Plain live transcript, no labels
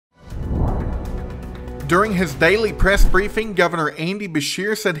During his daily press briefing, Governor Andy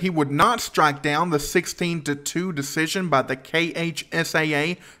Beshear said he would not strike down the 16-2 decision by the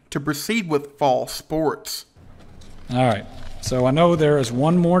KHSAA to proceed with fall sports. All right, so I know there is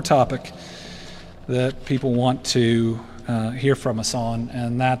one more topic that people want to hear from us on,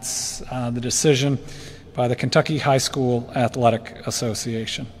 and that's the decision by the Kentucky High School Athletic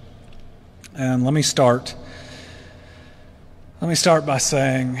Association. And let me start by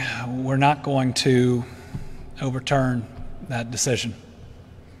saying we're not going to overturn that decision.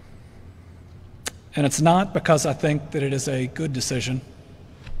 And it's not because I think that it is a good decision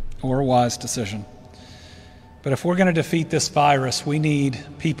or a wise decision. But if we're going to defeat this virus, we need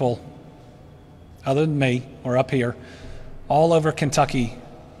people, other than me or up here, all over Kentucky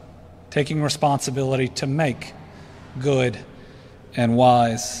taking responsibility to make good and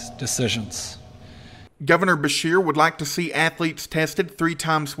wise decisions. Governor Beshear would like to see athletes tested 3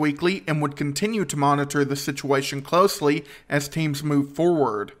 times weekly and would continue to monitor the situation closely as teams move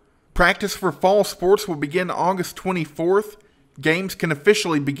forward. Practice for fall sports will begin August 24th. Games can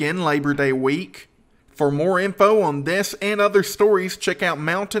officially begin Labor Day week. For more info on this and other stories, check out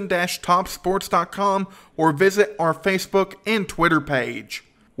mountain-topsports.com or visit our Facebook and Twitter page.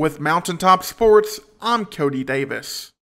 With Mountain Top Sports, I'm Cody Davis.